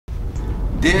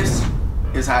This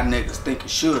is how niggas think it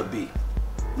should be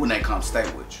when they come stay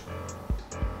with you.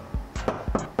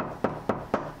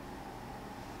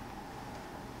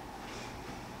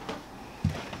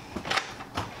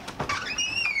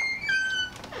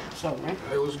 What's up, man?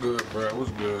 Hey, what's good, bro?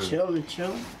 What's good?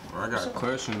 Chillin'. Bro, I got a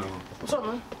question, though. What's up,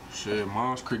 man? Shit,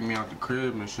 mom's kicking me out the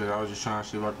crib and shit. I was just trying to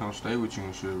see if I can come stay with you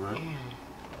and shit, bro.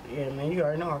 Yeah, man, you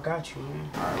already know I got you, man.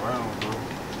 Alright, right on, bro.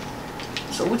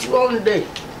 So what you on today?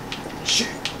 Shit.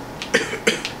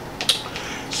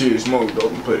 Shit, smoke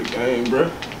dope and play the game,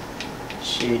 bro.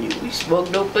 Shit, we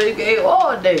smoke dope, play the game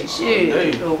all day.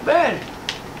 Shit, no bad.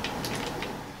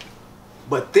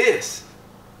 But this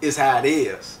is how it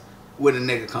is when a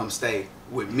nigga come stay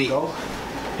with me.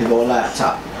 Here go a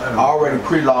laptop. I already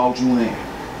pre-logged you in.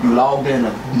 You logged in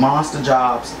to Monster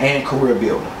Jobs and Career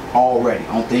Builder already.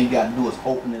 Only thing you gotta do is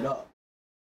open it up.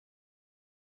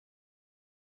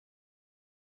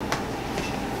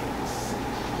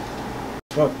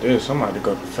 Fuck this, I'm about to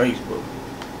go to Facebook.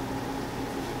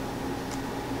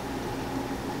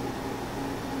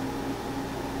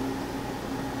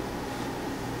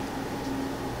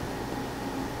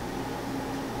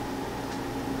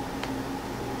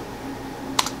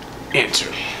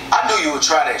 Enter. I knew you would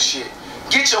try that shit.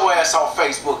 Get your ass off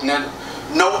Facebook, nigga.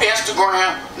 No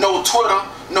Instagram, no Twitter,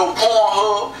 no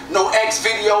Pornhub, no X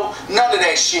video, none of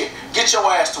that shit. Get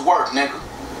your ass to work, nigga.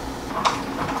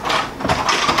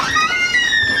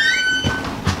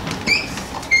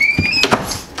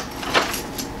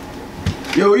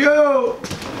 Yo, yo!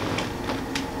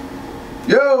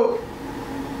 Yo!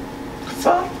 The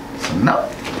fuck? No.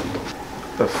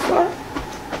 The fuck?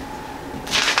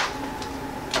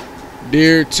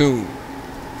 Dear Tune,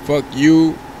 fuck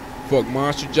you, fuck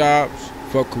Monster Jobs,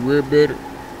 fuck Career Builder.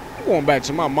 I'm going back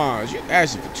to my mom's. You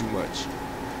asking for too much.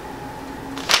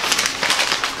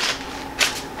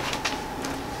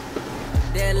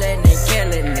 They're letting and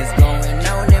killing is going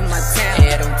on in my town.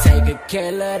 It don't take a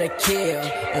killer to kill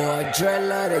or a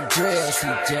driller to drill.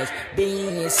 See, just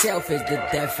being yourself is the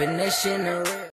definition of real.